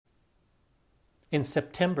In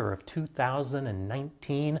September of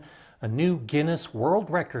 2019, a new Guinness World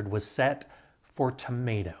Record was set for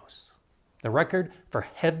tomatoes. The record for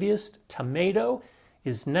heaviest tomato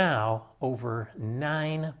is now over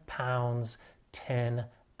 9 pounds, 10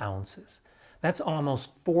 ounces. That's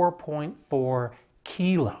almost 4.4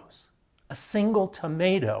 kilos. A single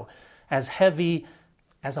tomato as heavy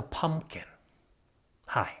as a pumpkin.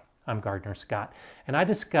 Hi, I'm Gardener Scott, and I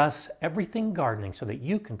discuss everything gardening so that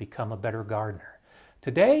you can become a better gardener.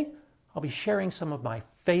 Today, I'll be sharing some of my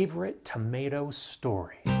favorite tomato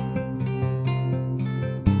stories.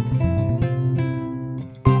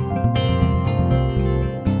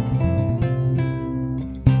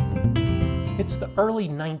 It's the early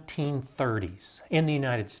 1930s in the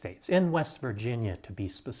United States, in West Virginia to be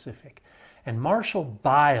specific, and Marshall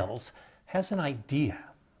Biles has an idea.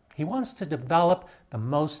 He wants to develop the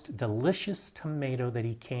most delicious tomato that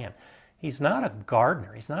he can. He's not a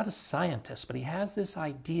gardener, he's not a scientist, but he has this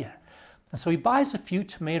idea. And so he buys a few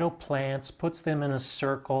tomato plants, puts them in a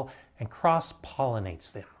circle, and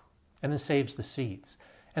cross-pollinates them, and then saves the seeds,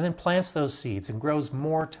 and then plants those seeds and grows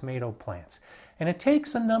more tomato plants. And it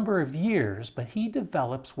takes a number of years, but he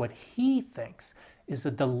develops what he thinks is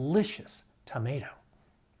a delicious tomato.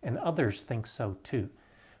 And others think so too.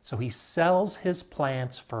 So he sells his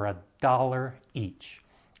plants for $1 each.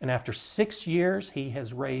 And after 6 years, he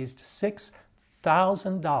has raised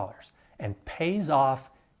 $6,000 and pays off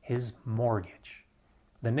his mortgage.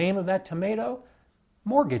 The name of that tomato?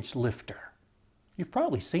 Mortgage Lifter. You've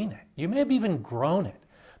probably seen it. You may have even grown it.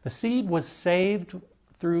 The seed was saved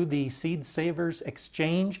through the Seed Savers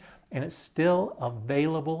Exchange, and it's still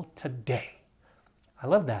available today. I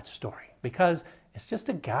love that story because it's just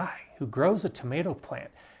a guy who grows a tomato plant,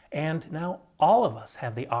 and now all of us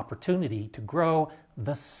have the opportunity to grow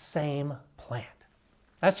the same plant.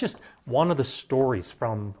 That's just one of the stories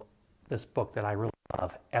from this book that I really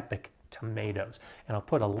love, Epic Tomatoes, and I'll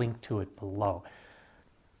put a link to it below.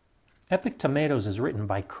 Epic Tomatoes is written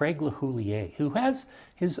by Craig LeHoullier, who has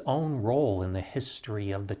his own role in the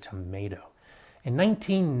history of the tomato. In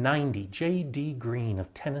 1990, J.D. Green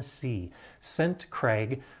of Tennessee sent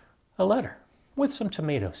Craig a letter with some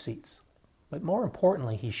tomato seeds. But more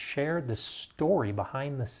importantly, he shared the story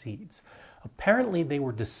behind the seeds. Apparently, they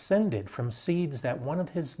were descended from seeds that one of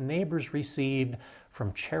his neighbors received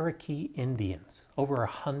from Cherokee Indians over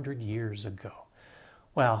 100 years ago.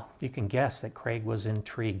 Well, you can guess that Craig was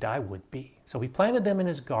intrigued. I would be. So he planted them in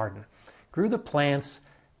his garden, grew the plants,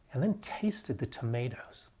 and then tasted the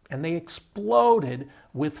tomatoes. And they exploded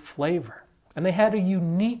with flavor. And they had a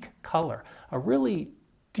unique color, a really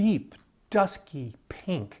deep, dusky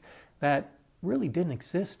pink that really didn't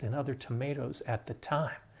exist in other tomatoes at the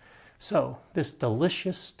time. So this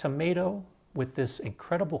delicious tomato with this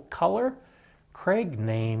incredible color, Craig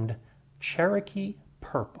named Cherokee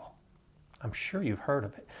Purple. I'm sure you've heard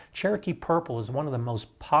of it. Cherokee Purple is one of the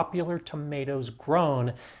most popular tomatoes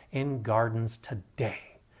grown in gardens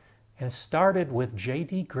today. And it started with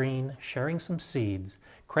J.D. Green sharing some seeds,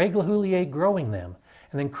 Craig LeHoullier growing them,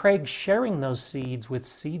 and then Craig sharing those seeds with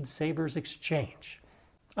Seed Savers Exchange.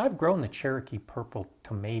 I've grown the Cherokee Purple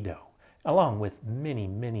tomato, along with many,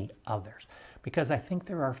 many others, because I think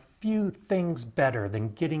there are few things better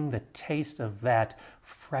than getting the taste of that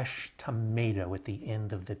fresh tomato at the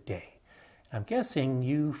end of the day. I'm guessing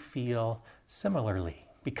you feel similarly,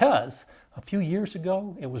 because a few years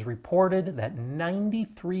ago it was reported that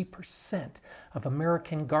 93% of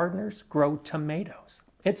American gardeners grow tomatoes.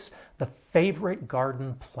 It's the favorite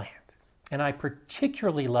garden plant. And I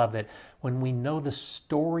particularly love it when we know the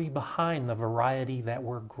story behind the variety that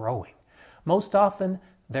we're growing. Most often,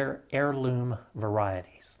 they're heirloom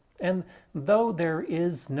varieties. And though there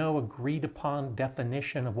is no agreed upon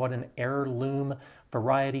definition of what an heirloom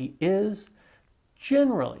variety is,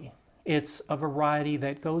 generally, it's a variety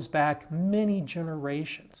that goes back many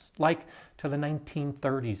generations, like to the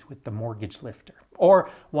 1930s with the Mortgage Lifter, or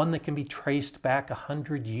one that can be traced back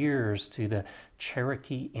 100 years to the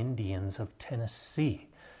Cherokee Indians of Tennessee.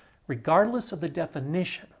 Regardless of the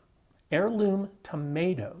definition, heirloom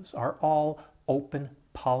tomatoes are all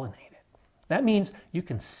open-pollinated. That means you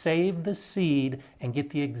can save the seed and get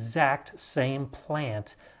the exact same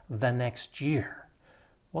plant the next year.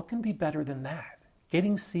 What can be better than that?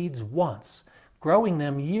 Getting seeds once, growing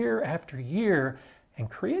them year after year, and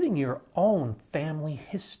creating your own family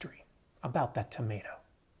history about that tomato.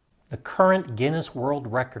 The current Guinness World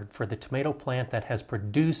Record for the tomato plant that has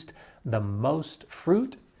produced the most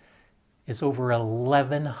fruit is over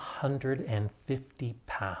 1,150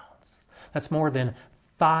 pounds. That's more than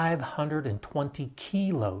 520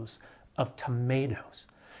 kilos of tomatoes.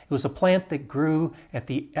 It was a plant that grew at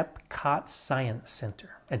the Epcot Science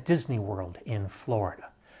Center at Disney World in Florida.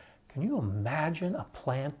 Can you imagine a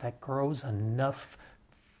plant that grows enough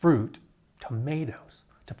fruit, tomatoes,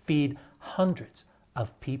 to feed hundreds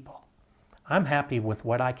of people? I'm happy with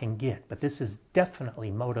what I can get, but this is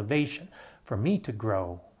definitely motivation for me to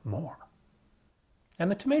grow more.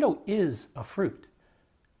 And the tomato is a fruit.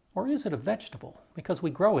 Or is it a vegetable? Because we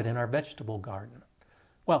grow it in our vegetable garden.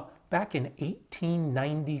 Well, back in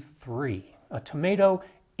 1893, a tomato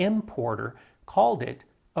importer called it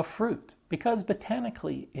a fruit because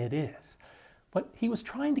botanically it is. But he was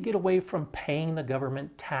trying to get away from paying the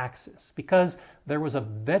government taxes because there was a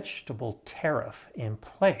vegetable tariff in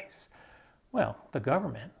place. Well, the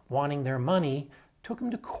government, wanting their money, took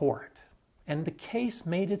him to court, and the case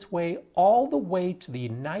made its way all the way to the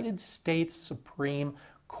United States Supreme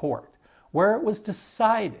Court, where it was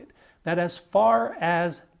decided that as far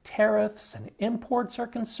as tariffs and imports are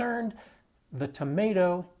concerned, the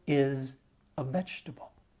tomato is a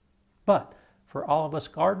vegetable. But for all of us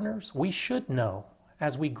gardeners, we should know,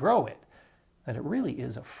 as we grow it, that it really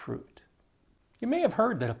is a fruit. You may have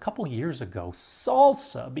heard that a couple years ago,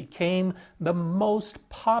 salsa became the most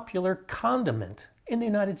popular condiment in the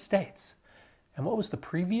United States. And what was the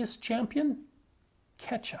previous champion?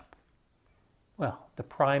 Ketchup. Well, the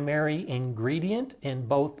primary ingredient in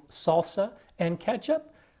both salsa and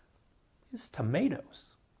ketchup is tomatoes.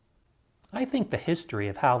 I think the history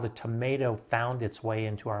of how the tomato found its way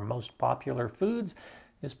into our most popular foods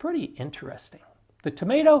is pretty interesting. The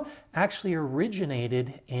tomato actually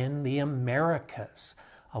originated in the Americas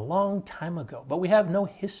a long time ago, but we have no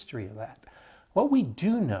history of that. What we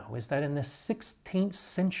do know is that in the 16th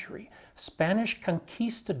century, Spanish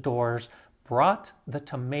conquistadors brought the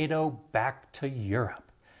tomato back to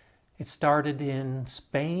Europe. It started in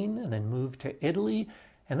Spain and then moved to Italy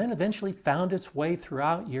and then eventually found its way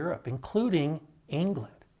throughout Europe, including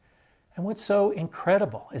England. And what's so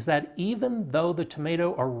incredible is that even though the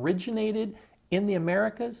tomato originated in the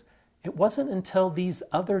Americas, it wasn't until these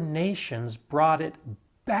other nations brought it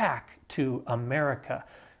back to America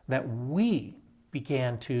that we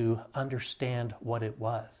began to understand what it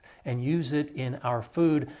was and use it in our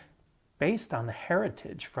food based on the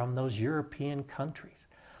heritage from those European countries.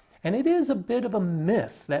 And it is a bit of a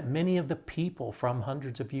myth that many of the people from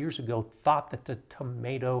hundreds of years ago thought that the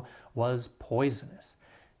tomato was poisonous.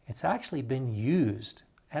 It's actually been used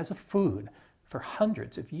as a food for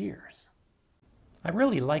hundreds of years. I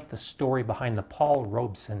really like the story behind the Paul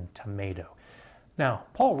Robeson tomato. Now,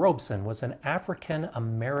 Paul Robeson was an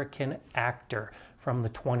African-American actor from the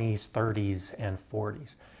 20s, 30s, and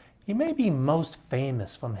 40s. He may be most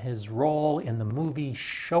famous from his role in the movie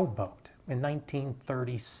Showboat in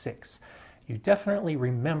 1936. You definitely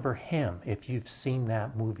remember him if you've seen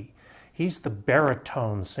that movie. He's the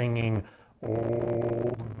baritone singing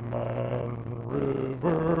 "Old Man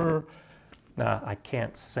River." Now, I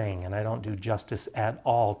can't sing, and I don't do justice at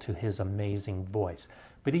all to his amazing voice,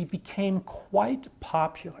 but he became quite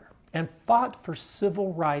popular and fought for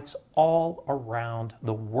civil rights all around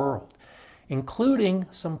the world, including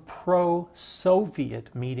some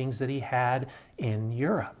pro-Soviet meetings that he had in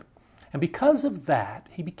Europe. And because of that,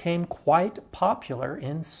 he became quite popular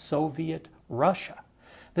in Soviet Russia.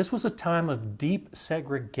 This was a time of deep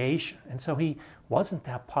segregation, and so he wasn't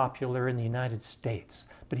that popular in the United States,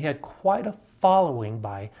 but he had quite a following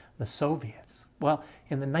by the Soviets. Well,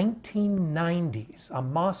 in the 1990s, a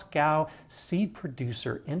Moscow seed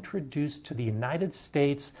producer introduced to the United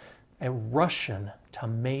States a Russian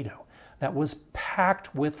tomato that was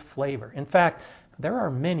packed with flavor. In fact, there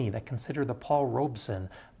are many that consider the Paul Robeson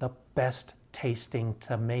the best tasting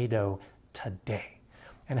tomato today,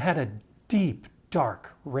 and had a deep,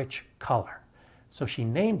 dark, rich color. So she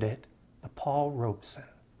named it the Paul Robeson.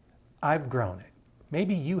 I've grown it.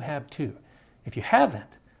 Maybe you have too. If you haven't,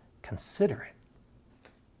 consider it.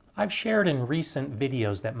 I've shared in recent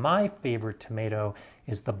videos that my favorite tomato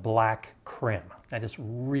is the black Krim. I just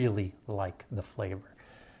really like the flavor.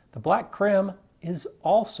 The black Krim is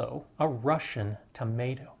also a Russian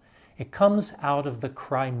tomato. It comes out of the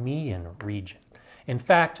Crimean region. In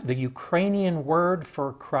fact, the Ukrainian word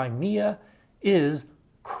for Crimea is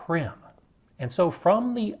Krim. And so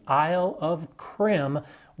from the Isle of Krim,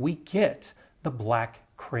 we get the black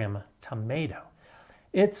Krim tomato.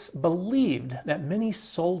 It's believed that many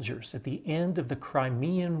soldiers at the end of the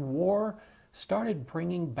Crimean War started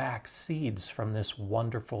bringing back seeds from this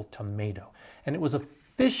wonderful tomato. And it was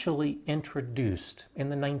officially introduced in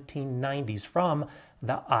the 1990s from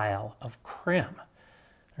the Isle of Krim.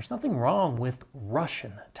 There's nothing wrong with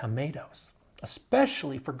Russian tomatoes,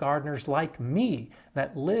 especially for gardeners like me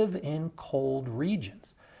that live in cold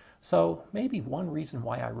regions. So maybe one reason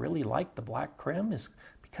why I really like the black Krim is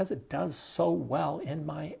because it does so well in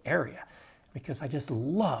my area, because I just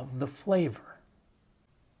love the flavor.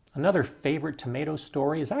 Another favorite tomato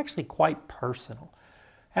story is actually quite personal.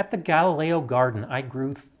 At the Galileo garden, I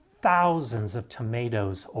grew thousands of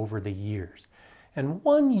tomatoes over the years. And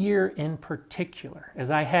one year in particular,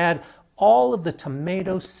 as I had all of the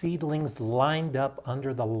tomato seedlings lined up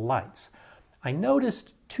under the lights, I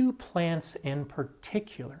noticed two plants in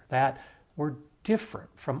particular that were different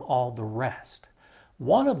from all the rest.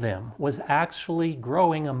 One of them was actually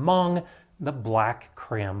growing among the black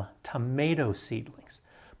Krim tomato seedlings.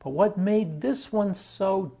 But what made this one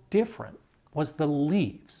so different was the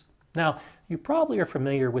leaves. Now, you probably are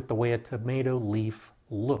familiar with the way a tomato leaf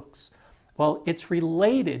looks. Well, it's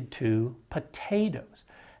related to potatoes.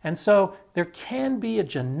 And so there can be a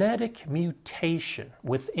genetic mutation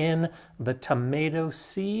within the tomato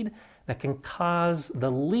seed that can cause the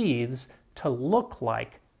leaves to look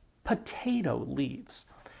like potato leaves.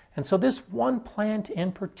 And so this one plant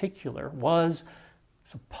in particular was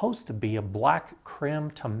supposed to be a black Krim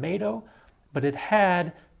tomato, but it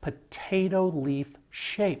had potato leaf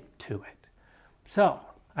shape to it. So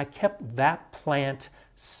I kept that plant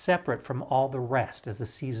separate from all the rest as the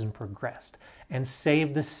season progressed and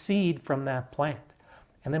saved the seed from that plant,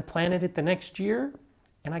 and then planted it the next year,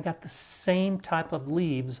 and I got the same type of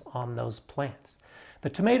leaves on those plants. The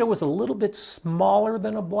tomato was a little bit smaller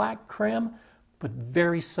than a black Krim, but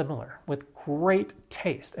very similar with great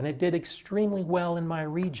taste, and it did extremely well in my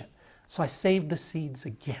region. So I saved the seeds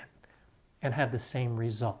again and had the same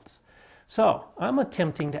results. So I'm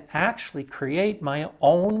attempting to actually create my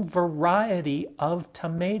own variety of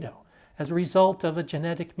tomato as a result of a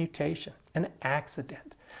genetic mutation, an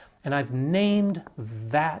accident. And I've named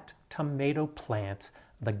that tomato plant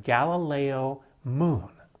the Galileo Moon.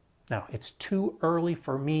 Now, it's too early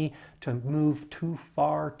for me to move too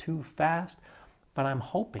far too fast, but I'm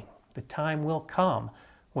hoping the time will come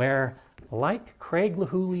where, like Craig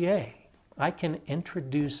LeHoullier, I can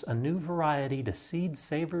introduce a new variety to Seed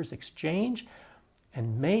Savers Exchange,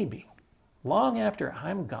 and maybe, long after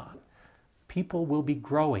I'm gone, people will be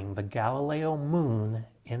growing the Galileo Moon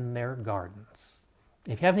in their gardens.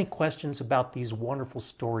 If you have any questions about these wonderful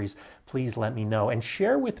stories, please let me know, and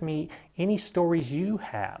share with me any stories you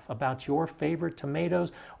have about your favorite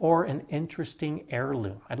tomatoes or an interesting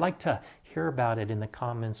heirloom. I'd like to hear about it in the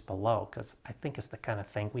comments below, because I think it's the kind of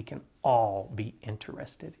thing we can all be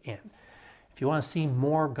interested in. If you want to see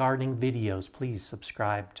more gardening videos, please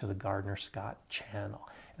subscribe to the GardenerScott channel.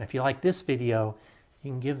 And if you like this video,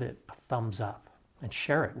 you can give it a thumbs up and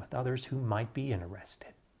share it with others who might be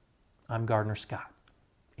interested. I'm GardenerScott.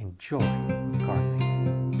 Enjoy gardening.